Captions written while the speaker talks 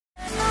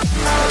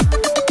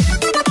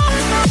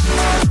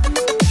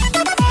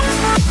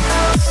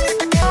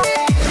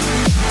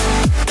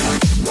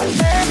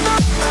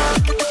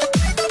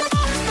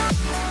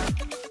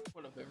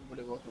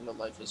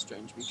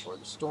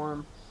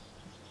Storm.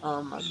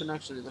 I've been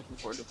actually looking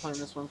forward to playing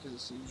this one because it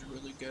seems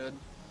really good.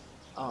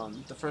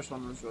 The first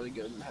one was really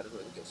good and had a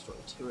really good story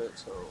to it,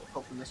 so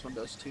hoping this one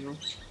does too.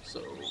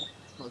 So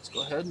let's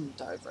go ahead and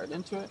dive right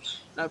into it.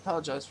 And I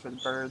apologize for the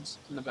birds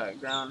in the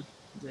background.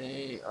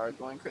 They are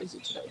going crazy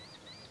today.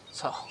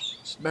 So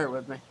just bear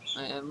with me.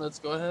 And let's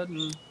go ahead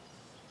and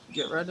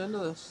get right into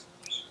this.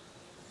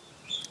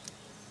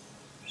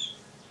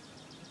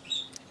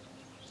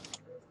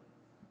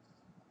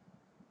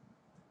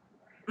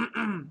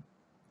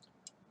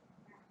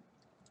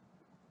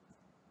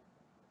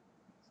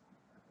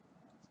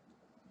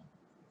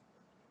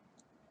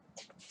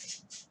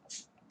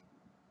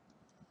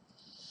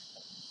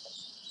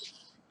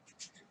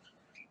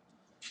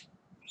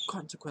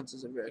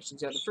 Consequences of your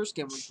actions. Yeah, the first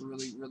game was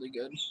really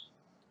good,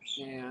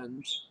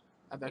 and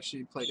I've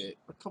actually played it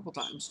a couple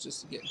times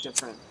just to get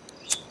different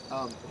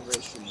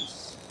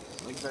iterations,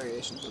 like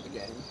variations of the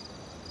game.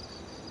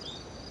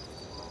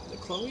 Is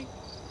it Chloe?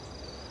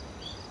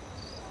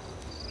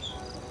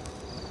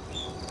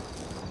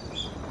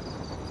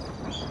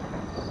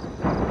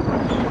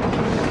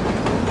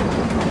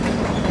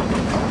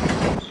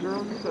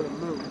 Girl, you better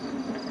move.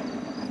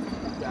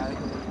 Yeah, I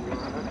think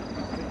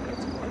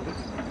that's Chloe.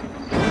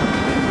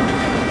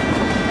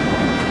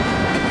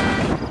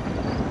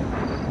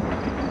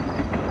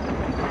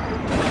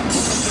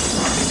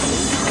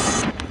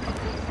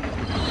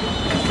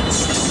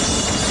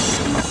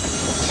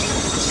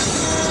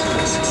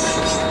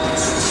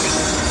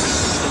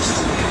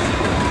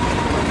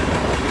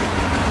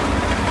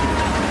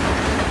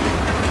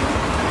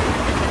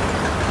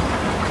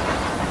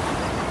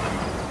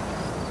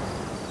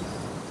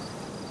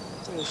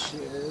 There she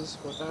is,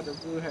 without her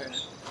blue hair.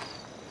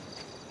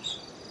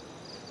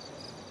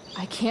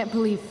 I can't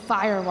believe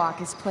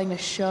Firewalk is playing a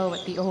show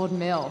at the old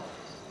mill.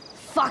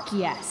 Fuck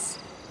yes!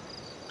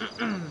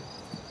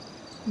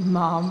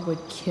 Mom would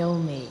kill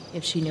me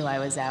if she knew I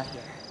was out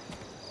here.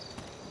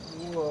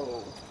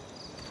 Whoa.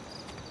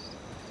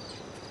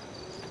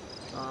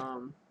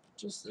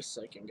 Just a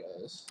second,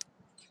 guys.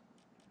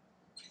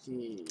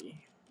 The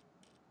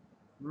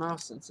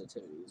mouse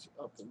sensitivity is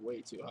up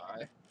way too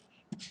high.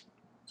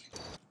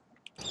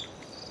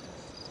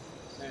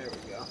 There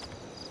we go.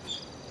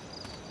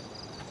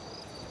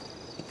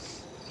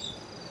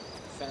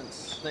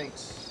 Fence.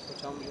 Thanks for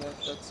telling me that.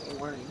 That's a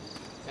warning.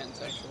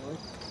 Fence, actually.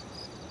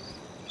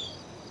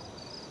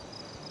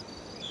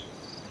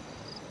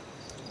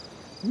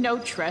 No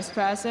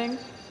trespassing?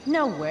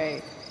 No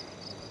way.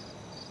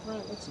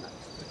 Right, that's not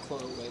the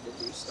Chloe way to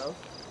do stuff.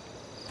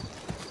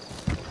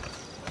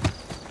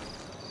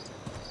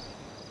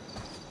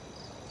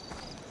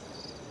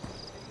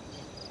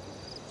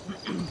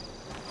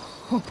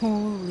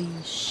 Holy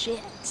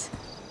shit.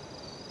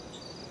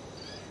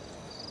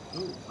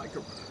 Ooh,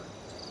 microburger.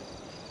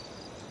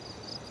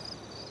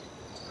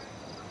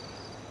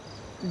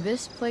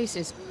 This place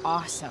is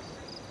awesome.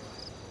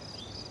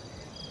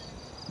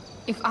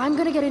 If I'm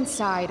gonna get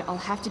inside, I'll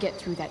have to get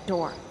through that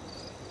door.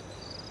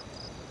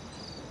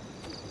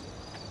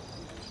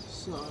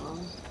 So, oh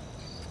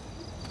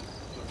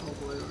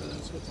boy, over there,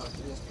 let's go talk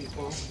to these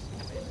people.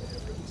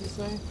 What did you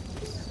say?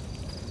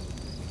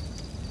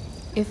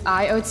 If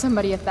I owed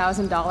somebody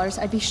 $1,000,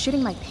 I'd be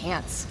shitting my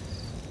pants.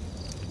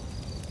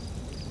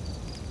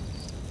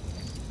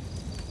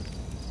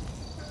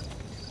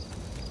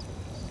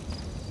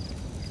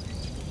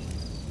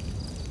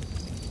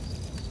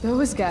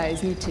 Those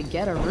guys need to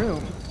get a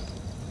room.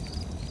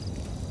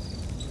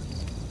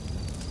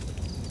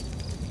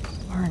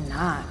 Or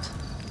not.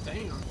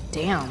 Damn.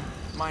 Damn.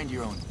 Mind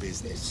your own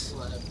business.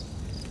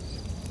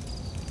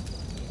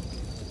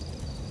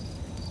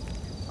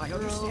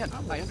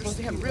 I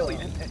understand, really,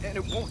 and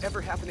it won't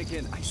ever happen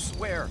again, I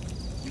swear.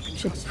 You can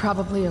Should trust me.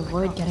 probably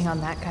avoid getting on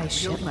that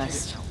guy's Really shit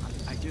list.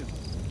 I do.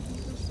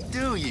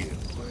 Do you?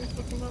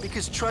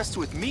 Because trust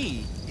with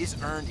me is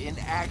earned in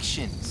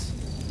actions,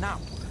 not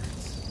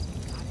words.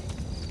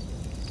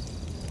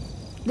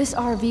 This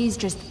RV's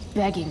just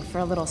begging for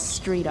a little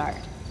street art.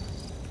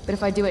 But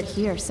if I do it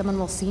here, someone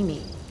will see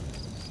me.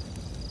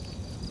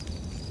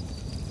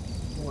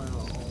 Well,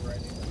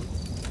 alrighty then.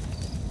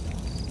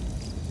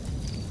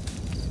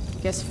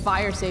 Guess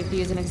fire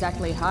safety isn't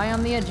exactly high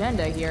on the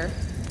agenda here.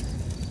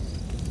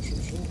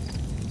 Sure.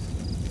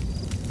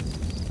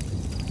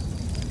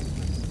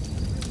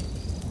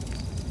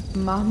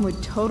 Mom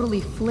would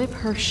totally flip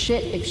her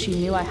shit if she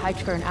knew I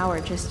hiked for an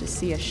hour just to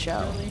see a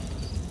show. Really?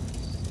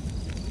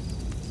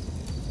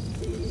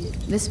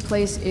 This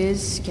place is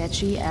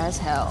sketchy as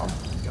hell.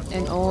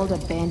 An old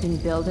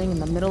abandoned building in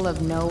the middle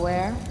of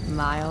nowhere,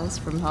 miles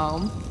from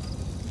home.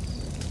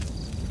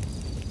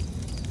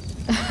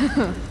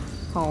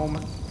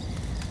 Home.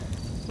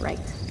 Right.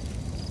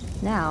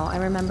 Now I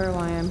remember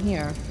why I'm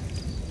here.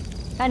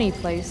 Any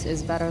place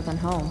is better than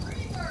home.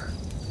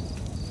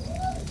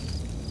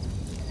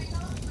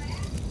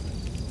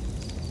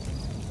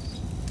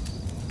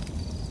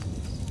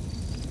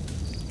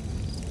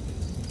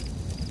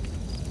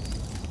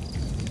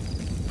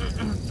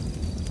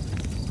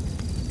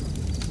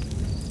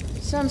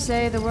 Some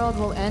say the world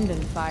will end in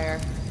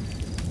fire.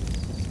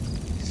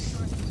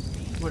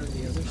 What did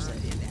the others say?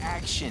 Earned in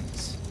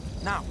actions,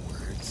 not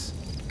words.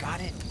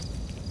 Got it?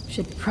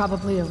 Should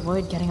probably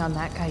avoid getting on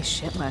that guy's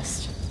shit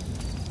list.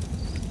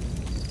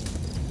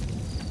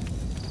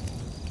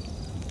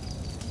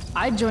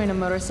 I'd join a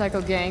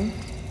motorcycle gang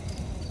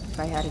if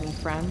I had any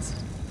friends.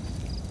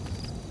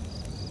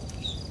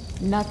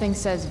 Nothing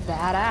says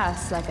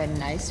badass like a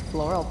nice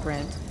floral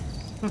print.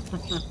 Alright,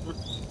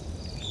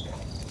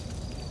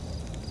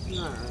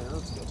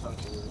 let's go talk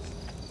to this.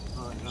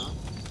 Oh, no.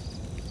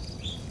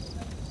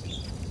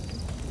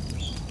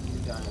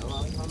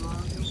 Dialogue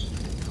online?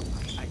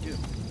 I do.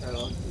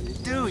 Dialogue, please.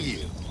 Do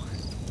you?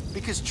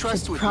 Because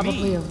trust Should with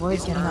probably me avoid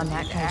is getting on earned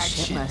that in guy's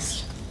shit actions,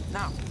 list.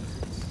 not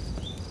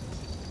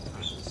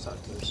Alright, let's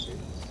talk to this dude.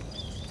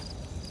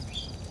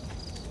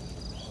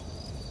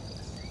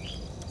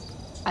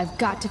 I've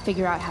got to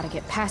figure out how to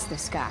get past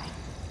this guy.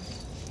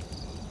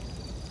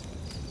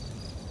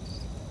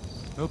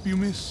 Help you,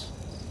 miss?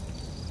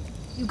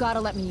 You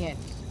gotta let me in.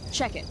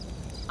 Check it.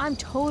 I'm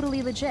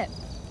totally legit.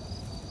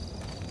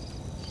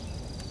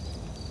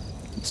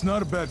 It's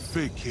not a bad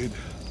fake, kid,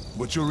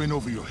 but you're in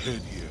over your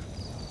head here.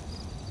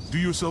 Do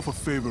yourself a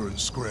favor and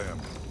scram.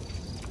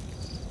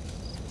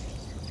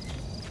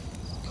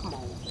 Come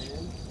on,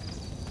 man.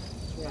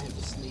 I have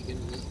to sneak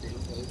into this damn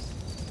place.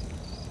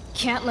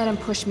 Can't let him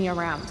push me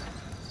around.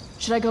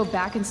 Should I go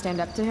back and stand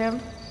up to him?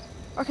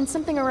 Or can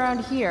something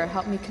around here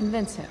help me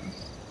convince him?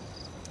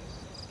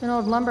 An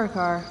old lumber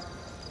car.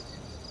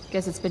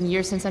 Guess it's been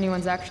years since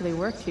anyone's actually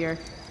worked here.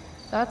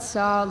 That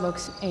saw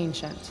looks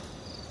ancient.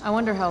 I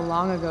wonder how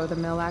long ago the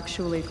mill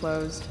actually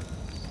closed.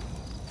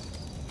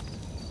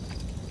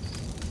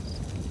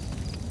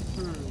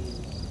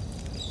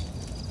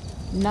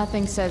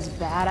 Nothing says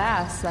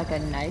badass like a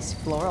nice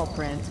floral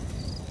print.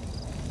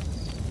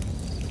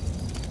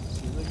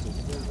 Seems like it's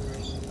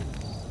very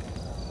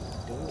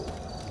door.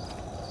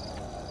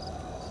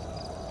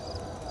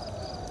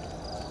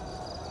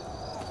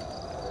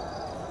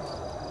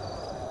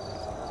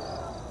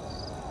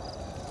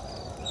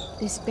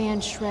 This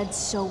band shreds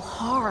so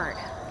hard.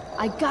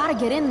 I gotta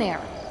get in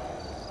there.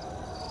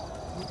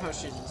 Look how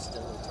she's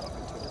still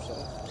talking to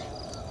herself.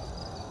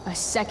 A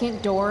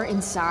second door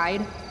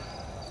inside.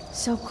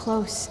 So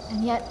close,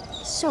 and yet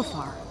so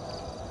far.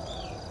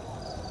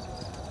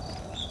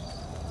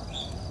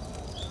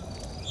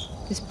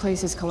 This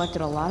place has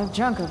collected a lot of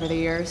junk over the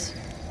years.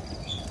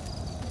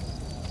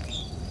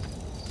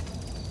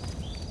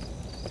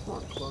 Come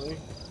on, Chloe.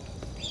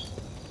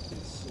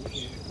 Let's see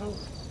here. Oh,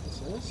 what's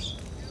this?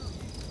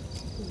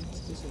 Let's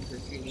do some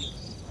graffiti.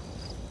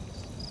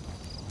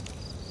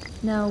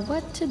 Now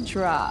what to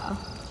draw?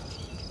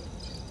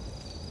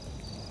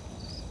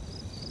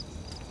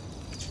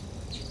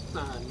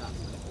 Nah, not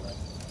that way.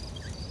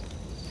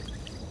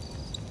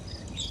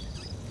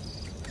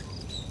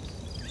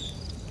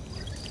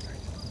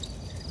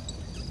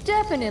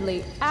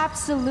 Definitely,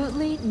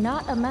 absolutely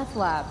not a meth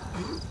lab.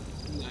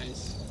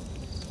 Nice.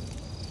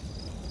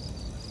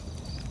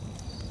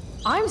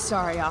 I'm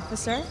sorry,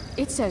 officer.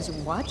 It says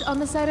what on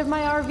the side of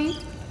my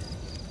RV?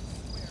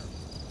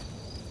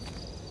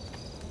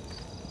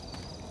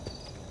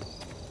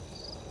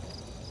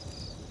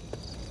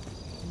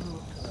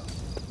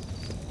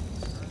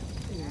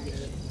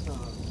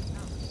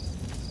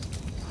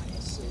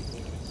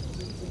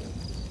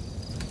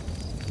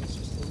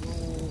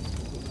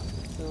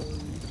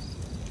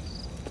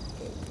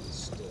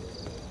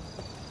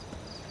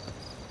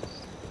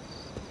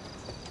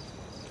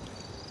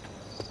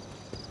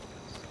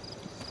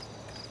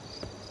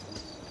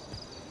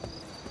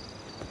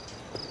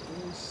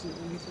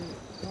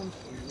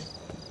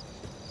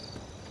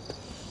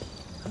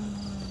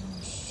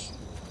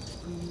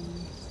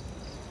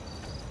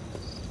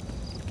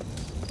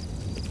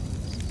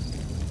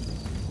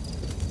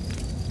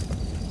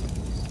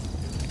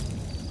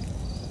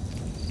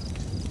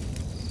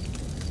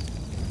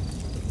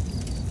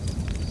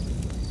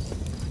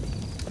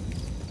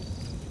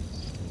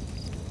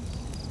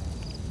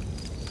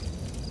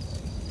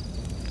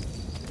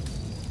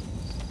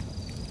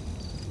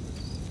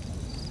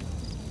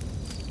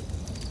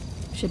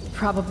 Should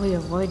probably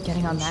avoid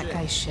getting on that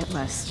guy's shit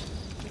list.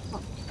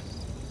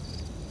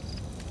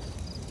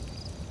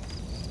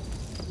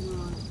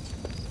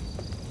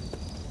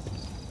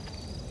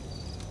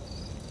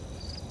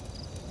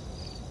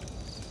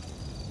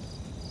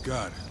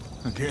 God,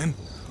 again?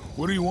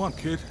 What do you want,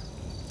 kid?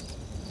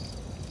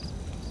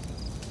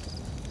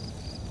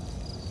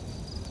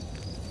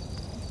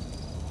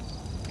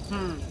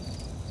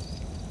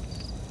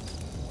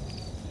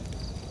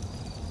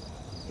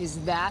 Is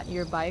that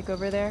your bike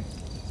over there?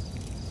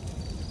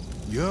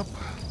 Yup.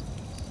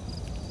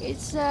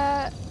 It's,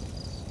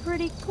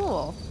 pretty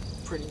cool.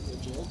 Pretty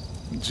legit.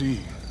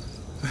 Gee,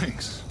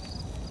 thanks.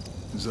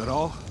 Is that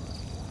all?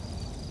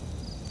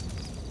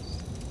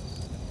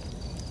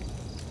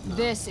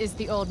 This is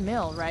the old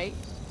mill, right?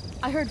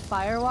 I heard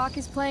Firewalk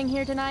is playing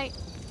here tonight.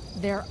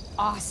 They're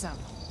awesome.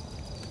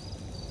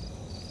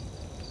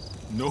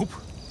 Nope.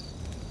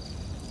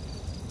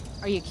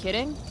 Are you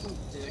kidding? Oh,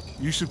 dick.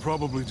 You should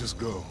probably just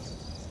go.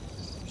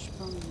 I should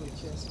probably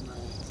kiss my ass.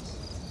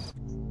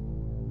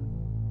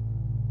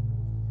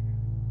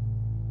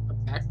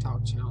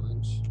 Backtalk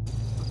challenge.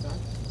 Okay.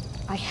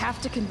 I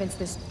have to convince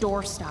this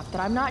doorstop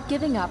that I'm not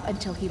giving up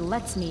until he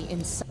lets me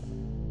inside.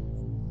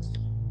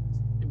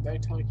 In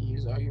backtalk, you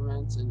use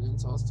arguments and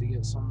insults to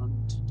get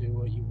someone to do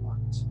what you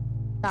want.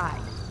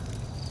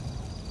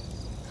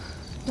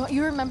 Don't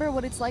you remember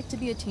what it's like to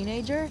be a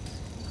teenager?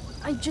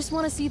 I just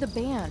want to see the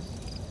band.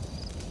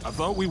 I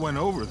thought we went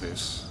over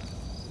this.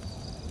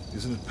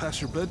 Isn't it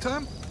past your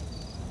bedtime?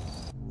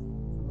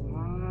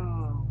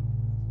 Wow.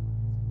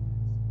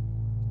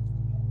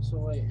 So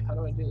wait, how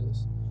do I do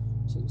this?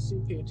 So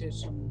C, pay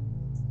attention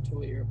to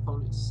what your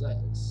opponent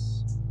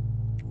says.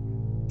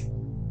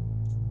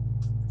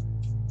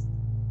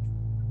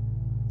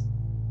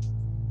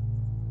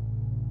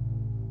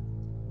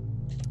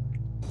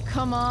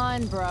 Come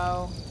on,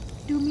 bro.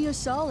 Do me a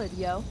solid,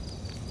 yo.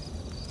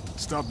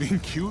 Stop being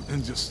cute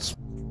and just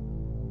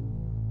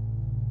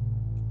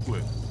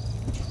split.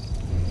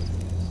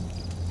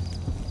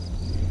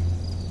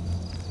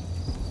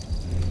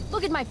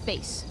 Look at my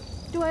face.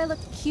 Do I look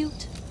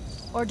cute?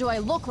 Or do I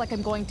look like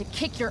I'm going to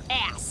kick your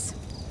ass?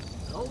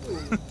 Oh,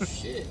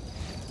 shit.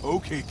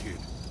 Okay, kid.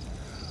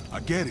 I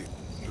get it.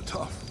 You're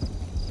tough.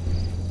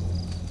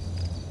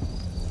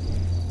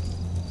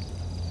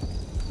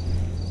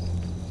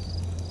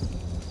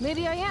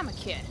 Maybe I am a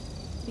kid.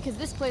 Because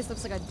this place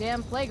looks like a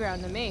damn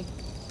playground to me.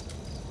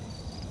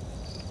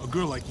 A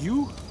girl like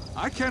you?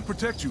 I can't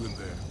protect you in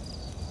there.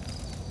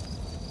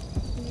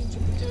 You need to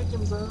protect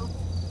him, bro.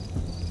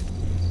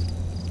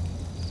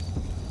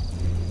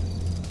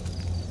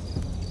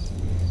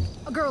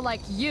 A girl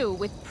like you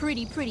with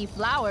pretty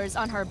flowers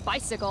on her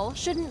bicycle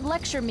shouldn't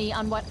lecture me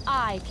on what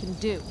I can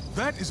do.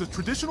 That is a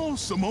traditional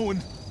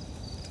Samoan...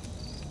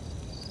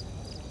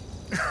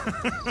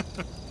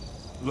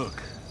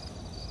 Look,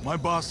 my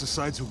boss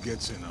decides who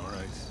gets in, all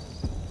right?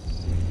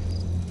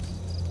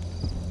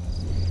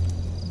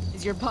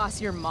 Is your boss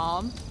your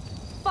mom?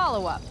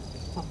 Follow up.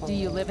 Do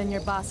you live in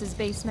your boss's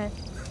basement?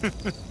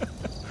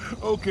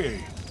 Okay,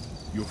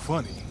 you're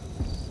funny,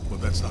 but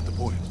that's not the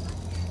point.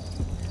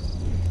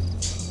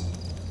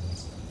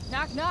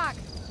 Knock, knock.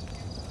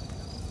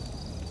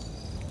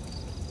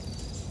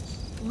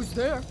 Who's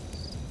there?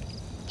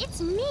 It's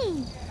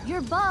me,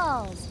 your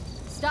balls.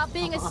 Stop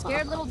being a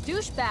scared little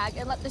douchebag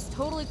and let this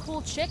totally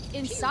cool chick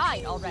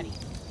inside already.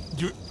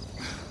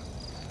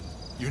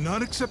 You're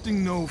not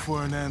accepting no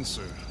for an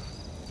answer,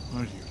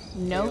 are you?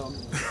 Nope.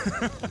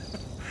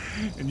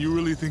 And you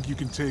really think you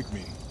can take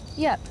me?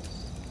 Yep.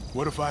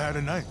 What if I had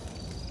a knife?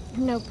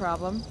 No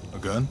problem. A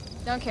gun?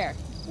 Don't care.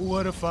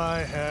 What if I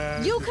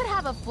had... You could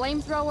have a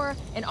flamethrower,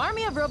 an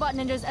army of robot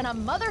ninjas, and a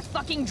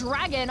motherfucking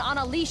dragon on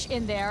a leash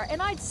in there,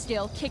 and I'd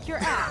still kick your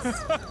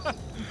ass.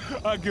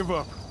 I give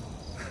up.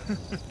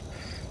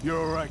 You're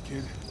all right,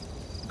 kid.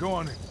 Go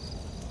on in.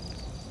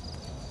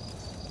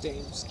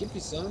 Damn,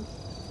 Skippy, son.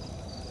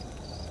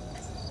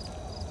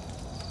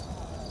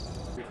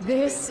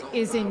 This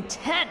is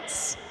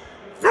intense.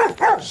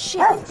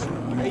 Shit.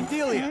 Hey,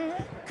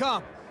 Delia,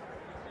 come.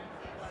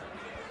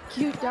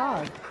 Cute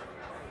dog.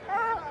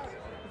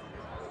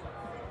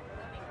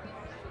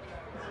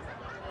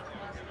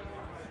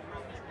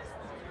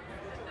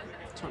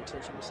 Don't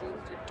touch him, so you're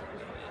doing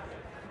it.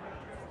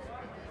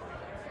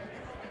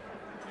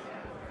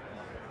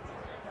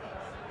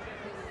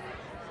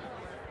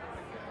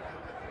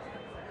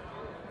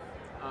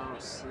 Oh,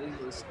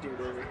 sleeveless dude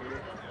over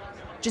here.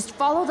 Just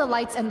follow the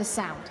lights and the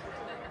sound.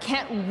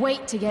 Can't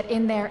wait to get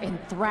in there and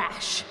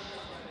thrash.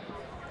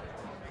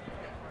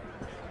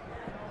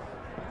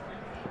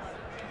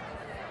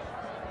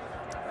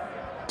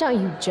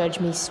 Don't you judge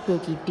me,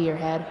 spooky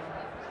deerhead.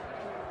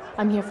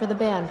 I'm here for the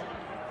band.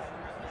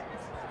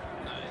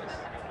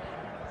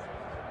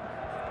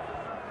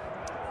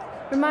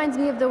 Reminds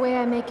me of the way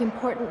I make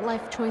important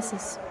life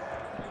choices.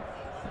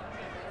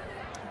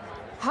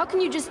 How can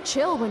you just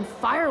chill when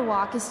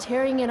Firewalk is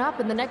tearing it up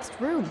in the next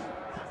room?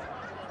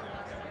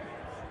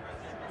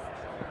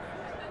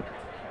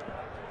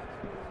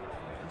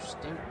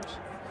 Stingers.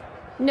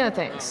 No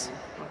thanks.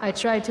 I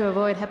try to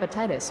avoid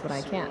hepatitis when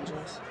I can.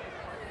 Syringes.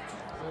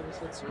 Oh, they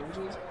said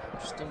syringes?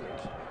 Or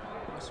stingers?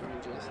 Oh,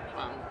 syringes.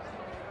 Wow.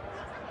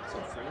 So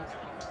Frank.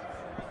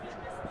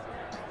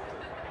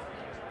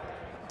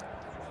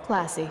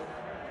 Classy.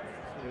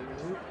 There you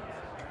go.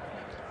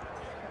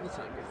 That's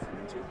not good for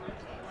me, too.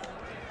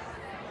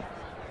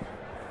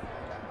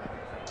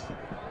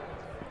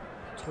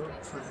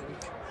 Tote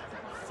Frank.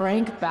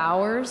 Frank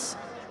Bowers?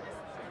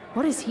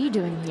 What is he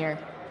doing here?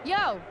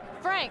 Yo,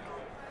 Frank!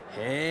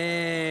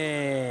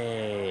 Hey!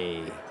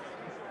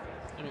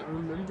 I don't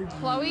remember you.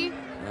 Chloe?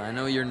 I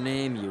know your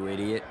name, you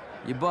idiot.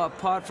 You bought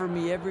pot for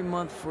me every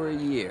month for a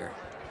year.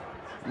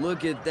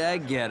 Look at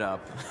that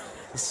getup.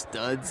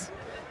 Studs.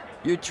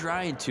 You're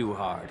trying too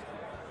hard.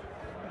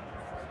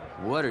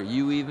 What are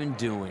you even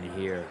doing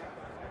here?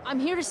 I'm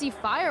here to see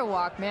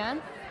Firewalk,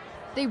 man.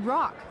 They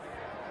rock.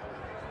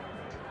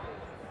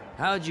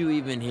 How'd you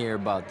even hear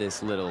about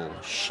this little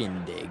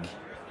shindig?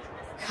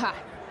 God,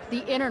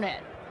 the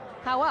internet.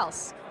 How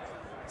else?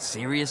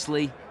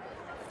 Seriously?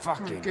 For a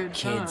Fucking good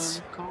kids.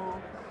 time,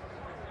 Cole.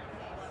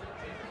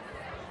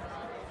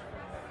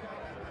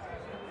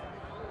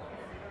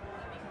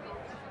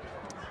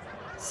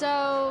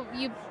 So,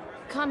 you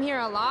come here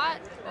a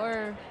lot,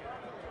 or?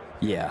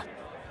 Yeah.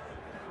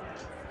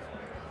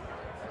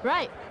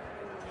 Right.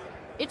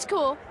 It's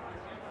cool.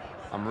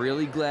 I'm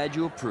really glad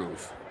you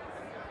approve.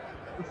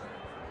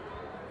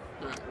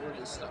 Alright, we'll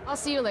just stop. I'll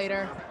see you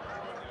later.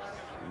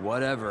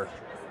 Whatever.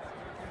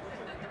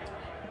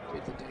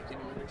 Wait the deck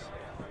anyways.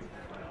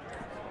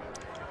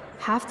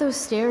 Half those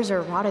stairs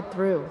are rotted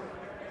through.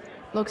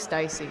 Looks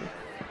dicey.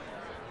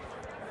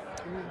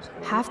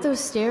 Half those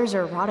stairs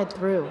are rotted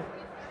through.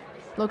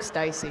 Looks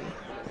dicey.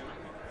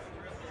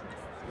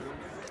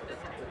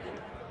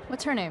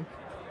 What's her name?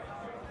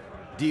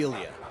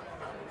 Delia.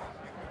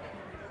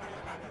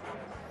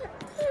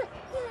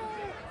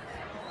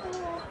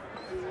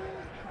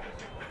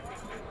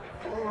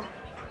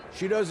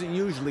 She doesn't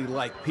usually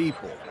like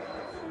people.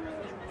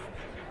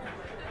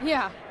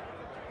 Yeah.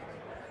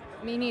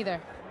 Me neither.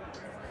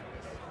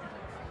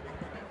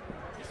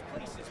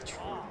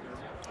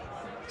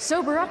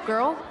 Sober up,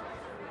 girl.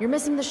 You're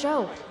missing the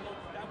show.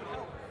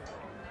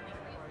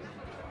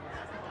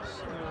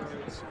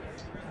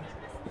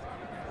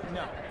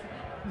 No.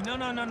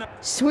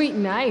 Sweet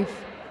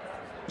knife.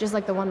 Just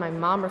like the one my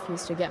mom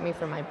refused to get me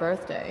for my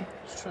birthday.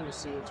 Just trying to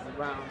see what's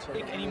around. So I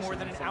Take don't any miss more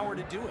than an anything. hour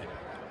to do it.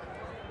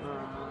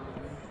 Um,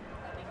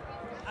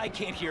 I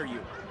can't hear you.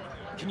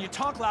 Can you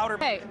talk louder?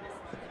 Hey,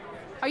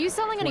 are you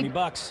selling 20 any...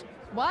 bucks.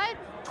 What?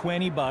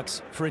 20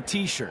 bucks for a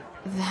t-shirt.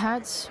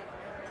 That's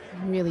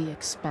really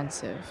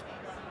expensive.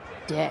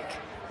 Dick.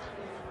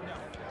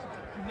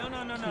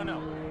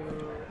 No.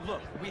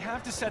 Look, we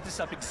have to set this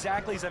up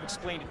exactly as I've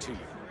explained it to you.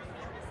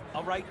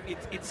 All right?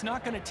 It's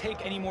not going to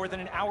take any more than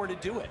an hour to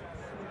do it.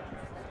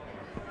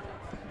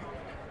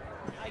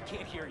 I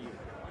can't hear you.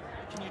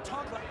 Can you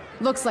talk louder?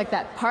 Looks like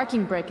that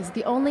parking brake is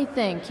the only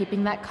thing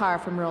keeping that car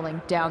from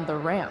rolling down the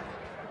ramp.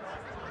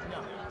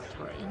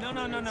 right. No.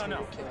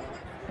 Okay.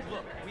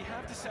 Look, we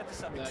have to set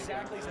this up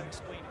exactly as I've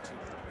explained it to you.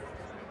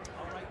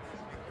 All right?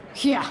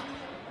 Yeah,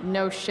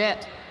 no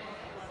shit.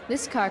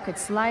 This car could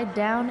slide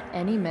down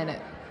any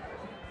minute.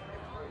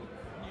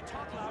 Can you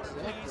talk louder,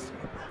 please?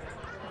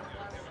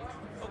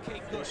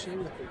 Okay, No good.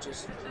 shame if it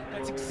just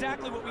That's rolled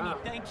exactly what we need.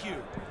 around. Thank you.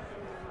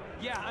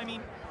 Yeah, I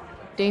mean,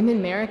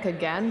 Damon Merrick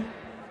again?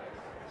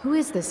 Who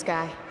is this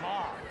guy?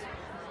 mobbed.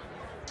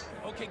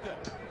 Okay,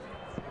 good.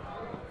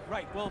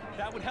 Right, well,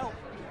 that would help.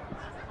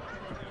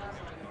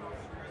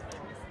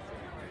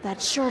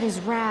 That shirt is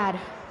rad.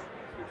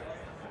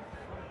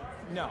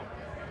 No.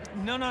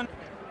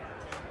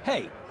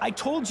 Hey, I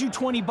told you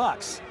 20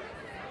 bucks.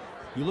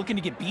 You looking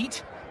to get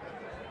beat?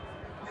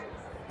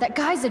 That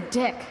guy's a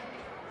dick.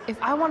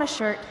 If I want a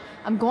shirt,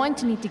 I'm going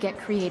to need to get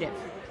creative.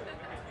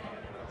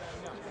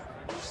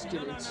 Just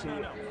get into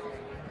it.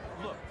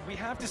 Look, we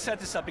have to set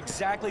this up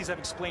exactly as I've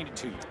explained it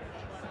to you.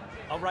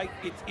 All right?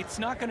 It's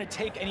not going to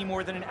take any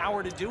more than an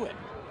hour to do it.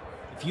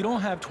 If you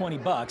don't have 20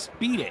 bucks,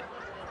 beat it.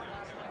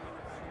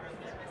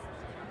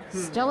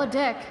 Still a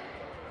dick.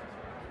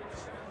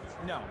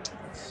 No.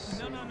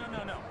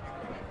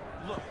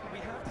 Look, we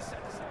have to set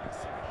this up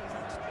exactly as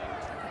I've explained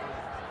it to you.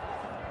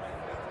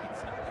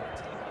 It's not going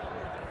to take any more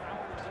than an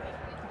hour to do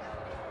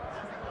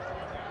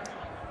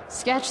it.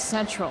 Sketch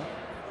Central.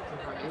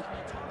 Right.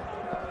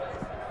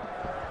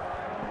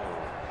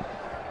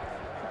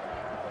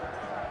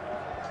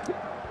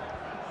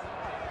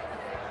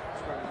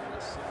 Trying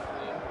this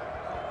simply.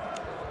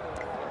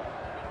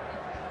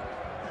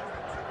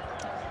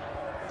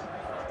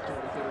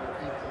 Don't get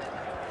an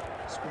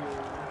equal screen.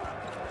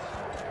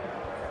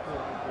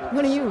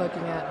 What are you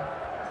looking at?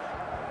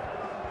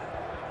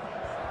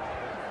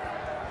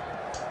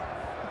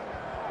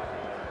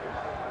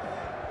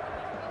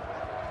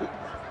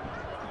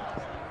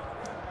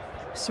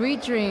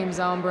 Sweet dreams,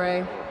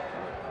 hombre.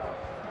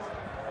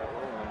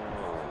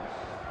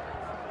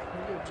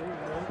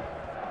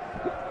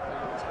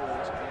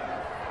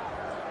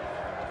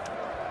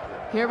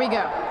 Here we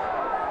go.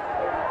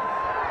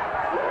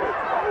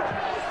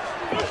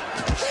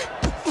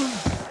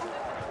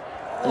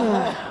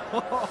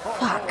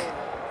 Fuck.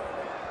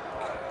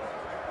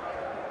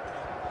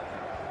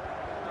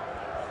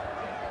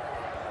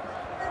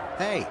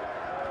 Hey,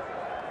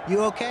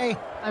 you okay?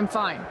 I'm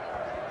fine.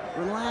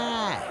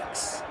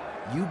 Relax.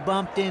 You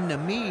bumped into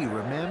me,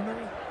 remember?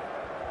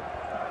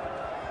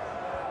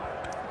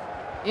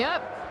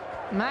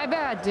 Yep. My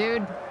bad,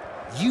 dude.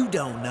 You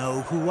don't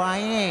know who I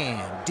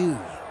am, do you?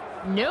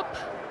 Nope.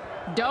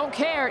 Don't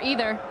care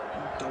either.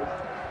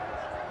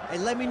 Hey,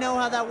 let me know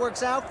how that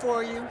works out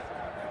for you,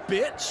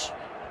 bitch.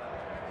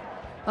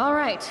 All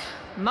right.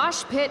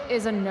 Mosh pit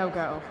is a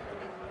no-go.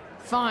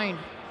 Fine.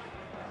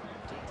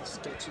 The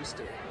sketchy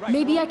stick. Right,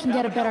 Maybe well, I can that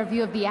get a would better help.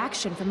 view of the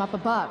action from up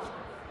above.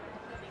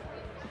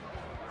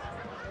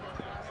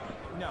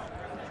 No.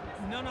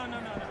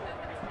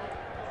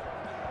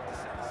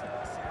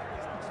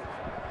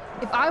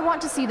 If I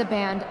want to see the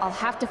band, I'll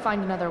have to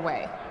find another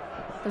way.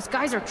 Those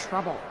guys are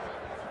trouble.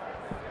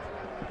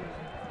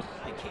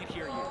 I can't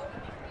hear you.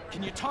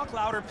 Can you talk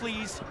louder,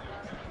 please?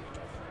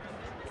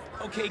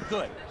 Okay,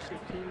 good.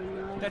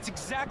 That's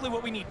exactly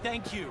what we need.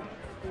 Thank you.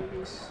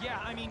 Yeah,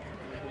 I mean,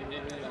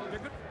 they're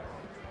good.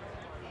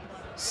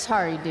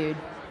 Sorry, dude.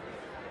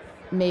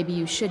 Maybe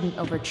you shouldn't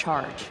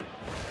overcharge.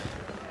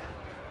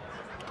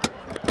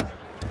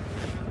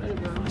 There you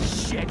go.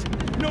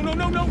 Shit! No, no,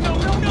 no, no, no,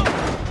 no, no!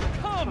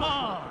 Come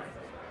on!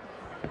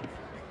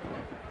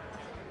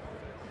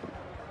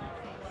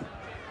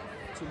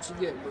 That's what you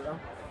get, bro.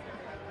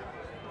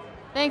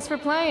 Thanks for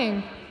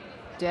playing,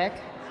 Dick.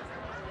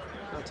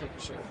 I'll take a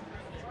share.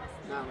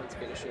 Now let's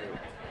get a share.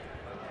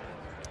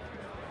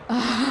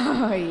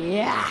 Oh,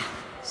 yeah.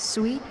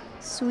 Sweet,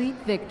 sweet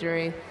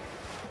victory.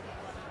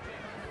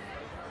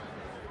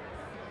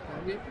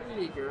 Don't get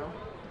greedy, girl.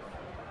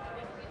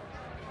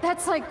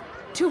 That's like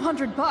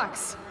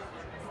 $200.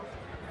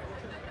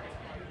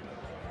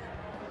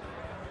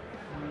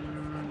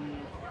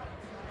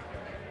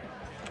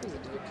 He's a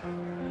dick.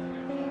 And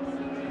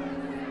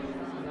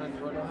I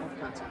don't have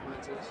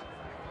consequences.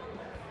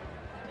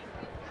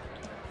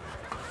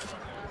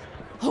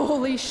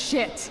 Holy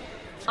shit!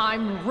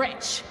 I'm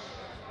rich!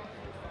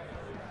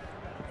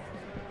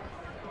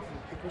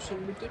 People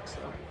shouldn't be dicks,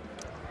 though.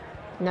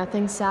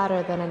 Nothing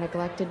sadder than a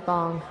neglected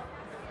bong.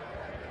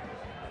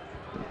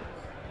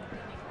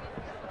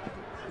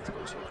 Let's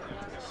go check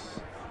out this.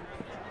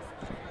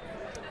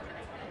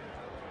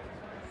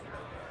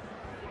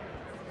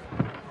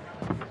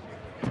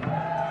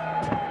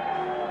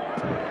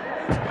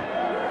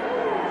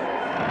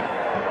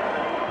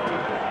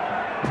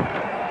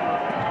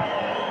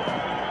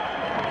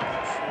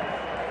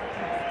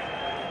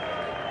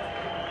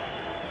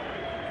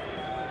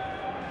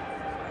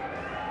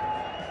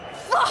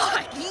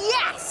 Fuck!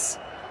 Yes!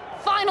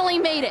 Finally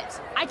made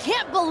it! I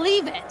can't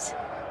believe it!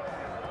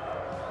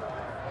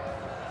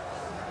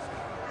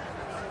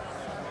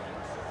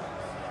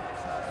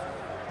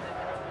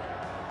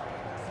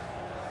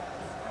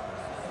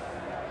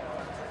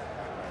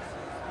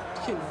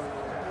 You know,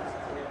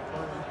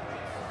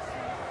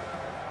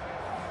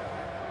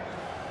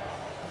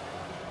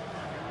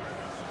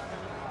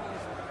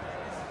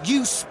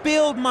 You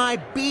spilled my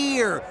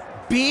beer,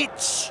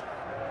 bitch!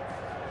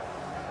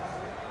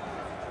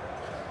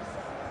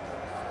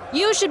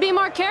 You should be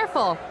more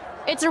careful.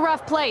 It's a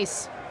rough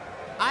place.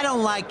 I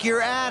don't like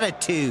your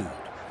attitude.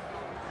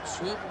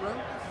 shit, bro.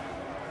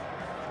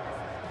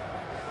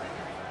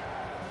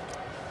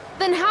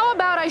 Then how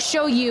about I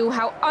show you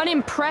how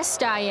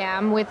unimpressed I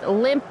am with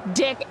limp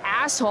dick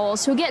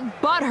assholes who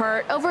get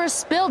butthurt over a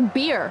spilled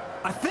beer?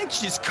 I think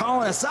she's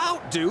calling us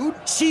out, dude.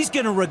 She's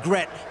gonna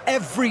regret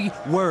every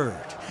word.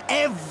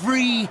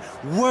 Every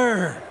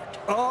word.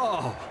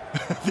 Oh,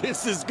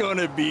 this is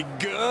gonna be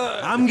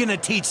good. I'm gonna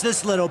teach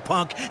this little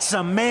punk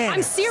some manners.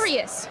 I'm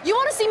serious. You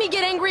want to see me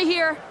get angry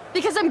here?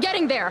 Because I'm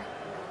getting there.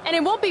 And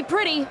it won't be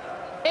pretty.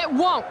 It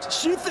won't.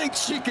 She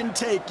thinks she can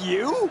take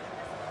you?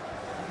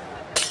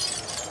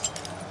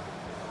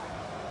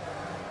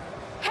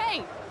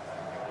 Hey,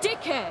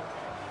 dickhead.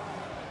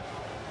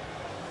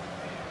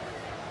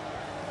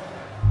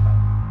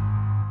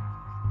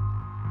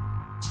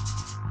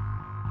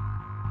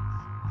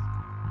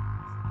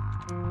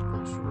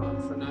 I should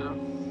run for now.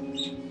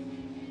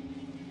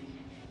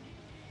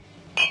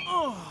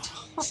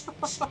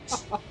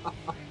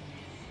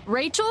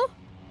 Rachel?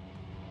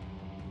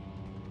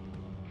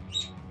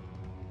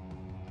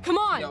 Come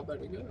on, Y'all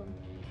better go.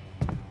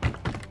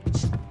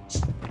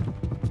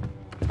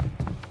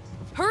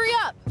 hurry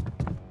up.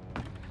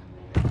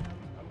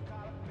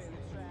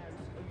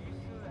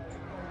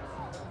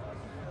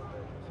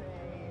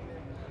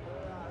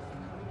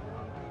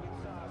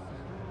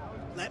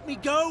 Let me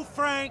go,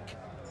 Frank.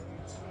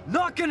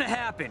 Not gonna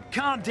happen.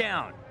 Calm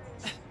down.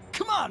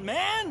 Come on,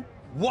 man.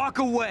 Walk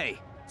away.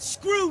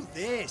 Screw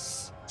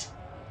this.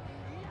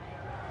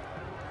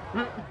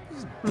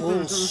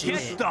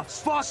 Bullshit. Get the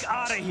fuck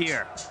out of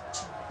here.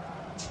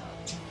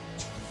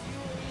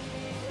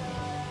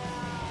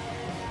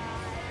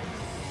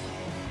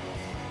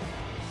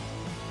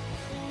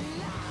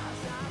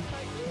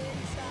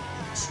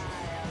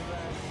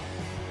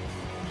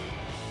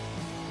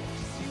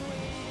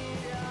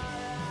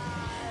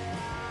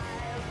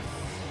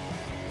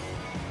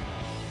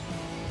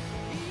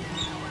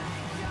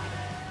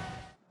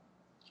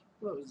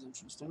 Well, that was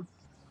interesting.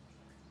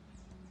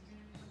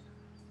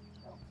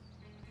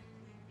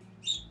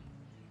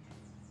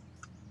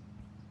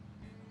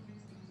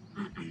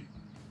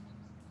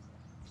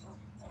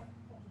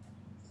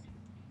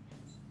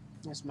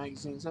 Nice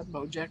magazine. Is that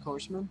BoJack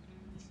Horseman?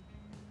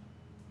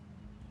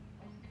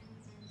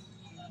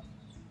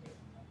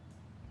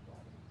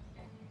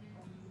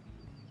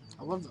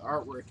 I love the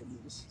artwork in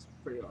this. It's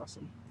pretty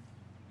awesome.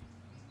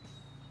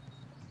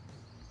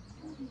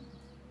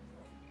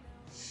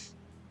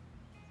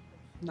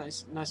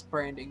 Nice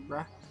branding,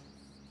 bruh.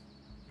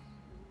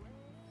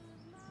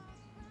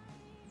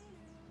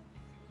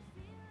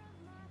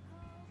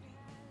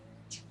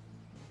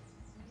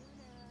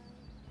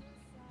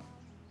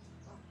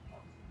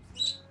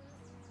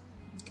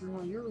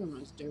 Girl, your room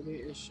is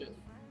dirty as shit.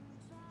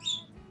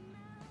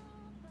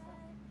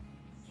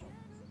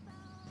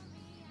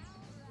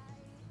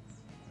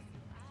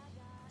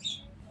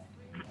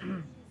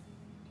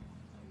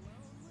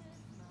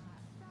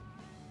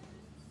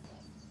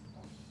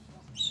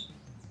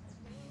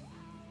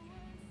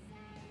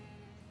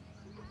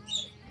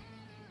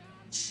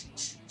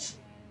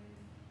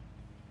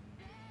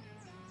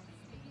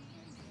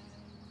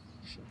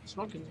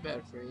 Smoking's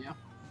bad for you.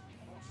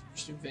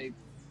 Just do vape.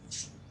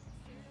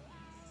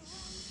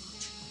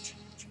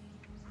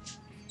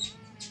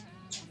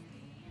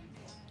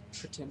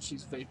 Pretend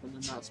she's vaping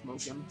and not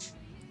smoking.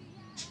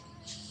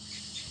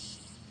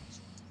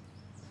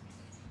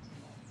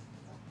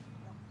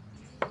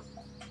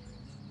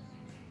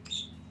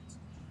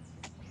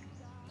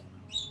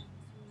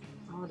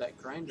 Oh, that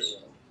grinder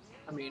though.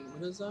 I mean,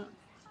 what is that?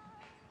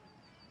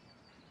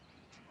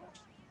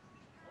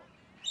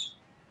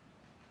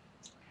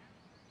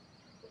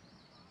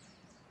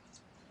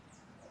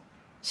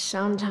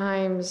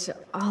 Sometimes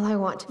all I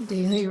want to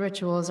daily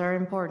rituals are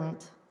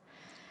important,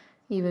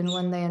 even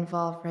when they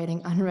involve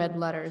writing unread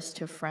letters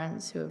to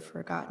friends who have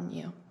forgotten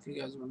you. If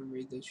you guys want to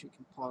read this, you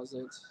can pause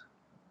it.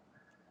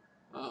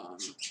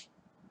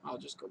 I'll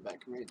just go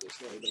back and read this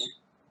later.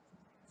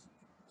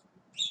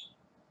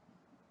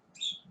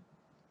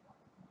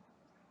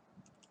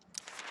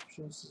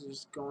 This is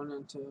just going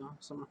into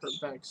some of her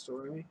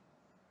backstory.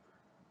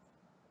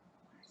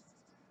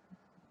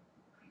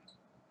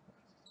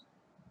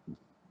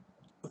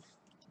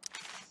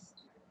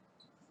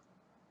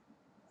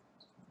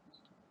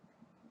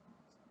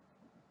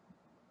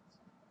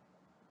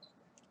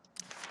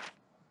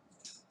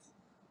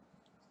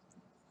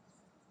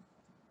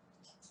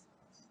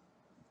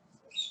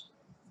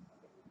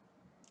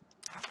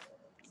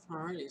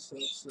 Alrighty, so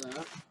that's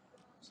that.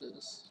 This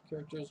is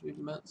characters we've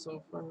met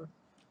so far.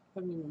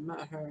 Haven't even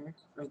met her,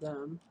 or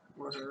them,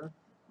 or her,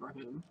 or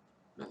him.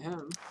 Met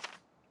him.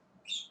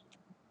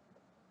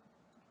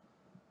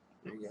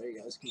 There you go,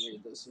 you guys can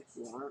read this if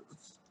you want.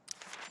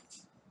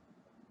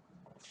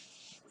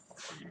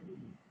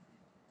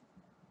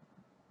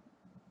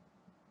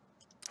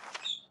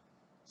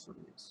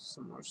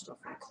 Some more stuff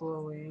on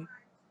Chloe.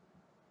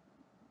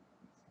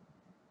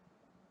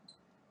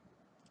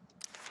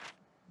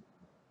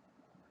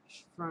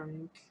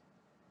 Frank.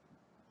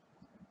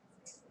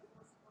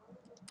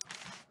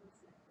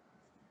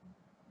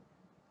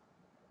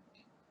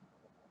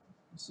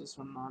 This is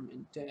from Mom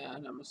and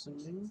Dad, I'm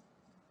assuming.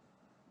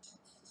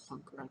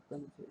 Punk rock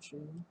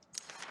beneficiary.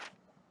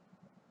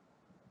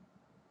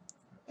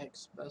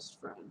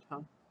 Ex-best friend, huh?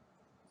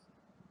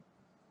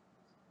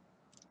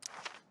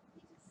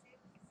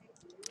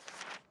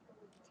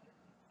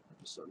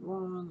 Episode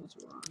 1, that's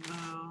where we're on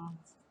now.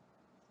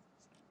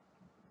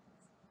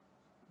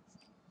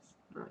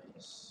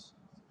 Nice.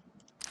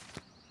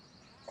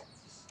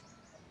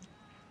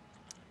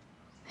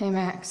 Hey,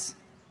 Max.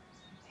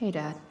 Hey,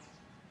 Dad.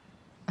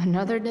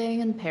 Another day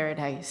in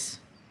paradise,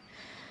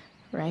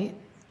 right?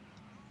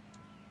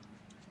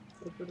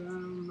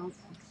 Nope.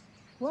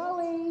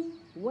 Chloe,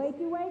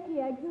 wakey wakey,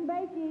 eggs and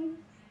bakey.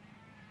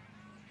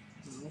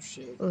 Oh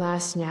shit.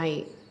 Last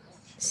night,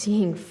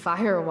 seeing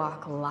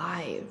Firewalk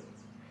live.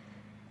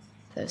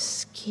 Those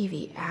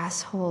skeevy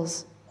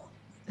assholes.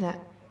 That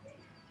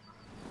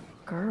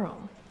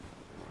girl.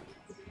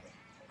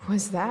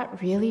 Was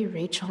that really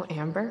Rachel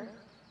Amber?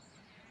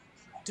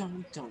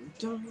 Dun dun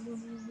dun.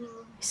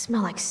 You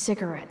smell like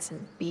cigarettes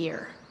and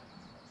beer.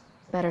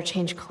 Better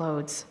change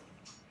clothes.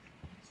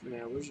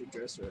 Yeah, where's your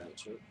dresser at,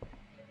 Chip?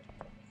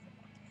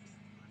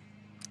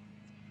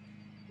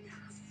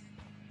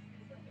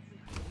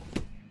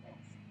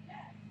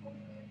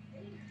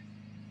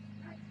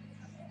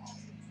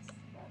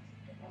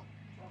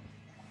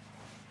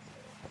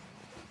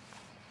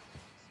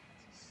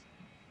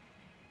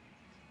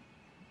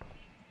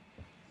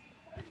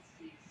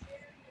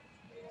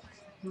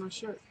 My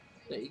shirt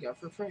that you got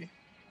for free.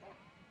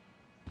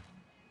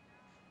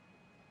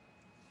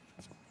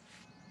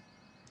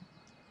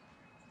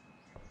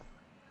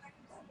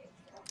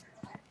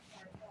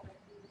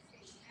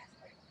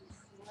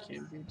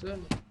 Can't beat that.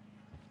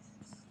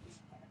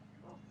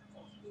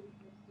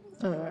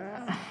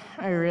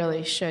 I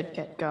really should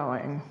get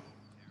going.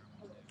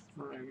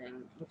 Alright,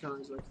 I can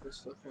always look at this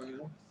stuff later.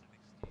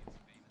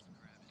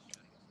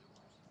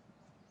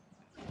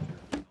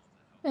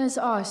 As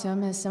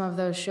awesome as some of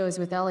those shows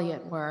with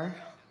Elliot were.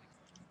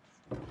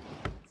 Oh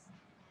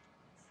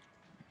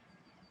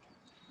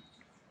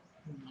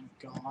my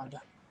god.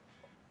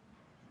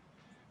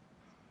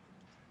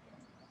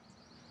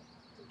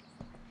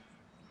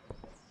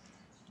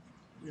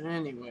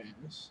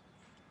 Anyways.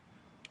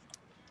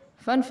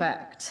 Fun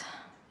fact.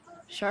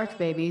 Shark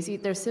babies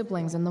eat their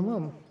siblings in the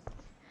womb.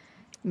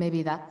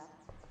 Maybe that...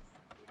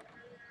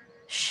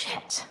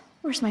 Shit.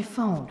 Where's my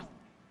phone?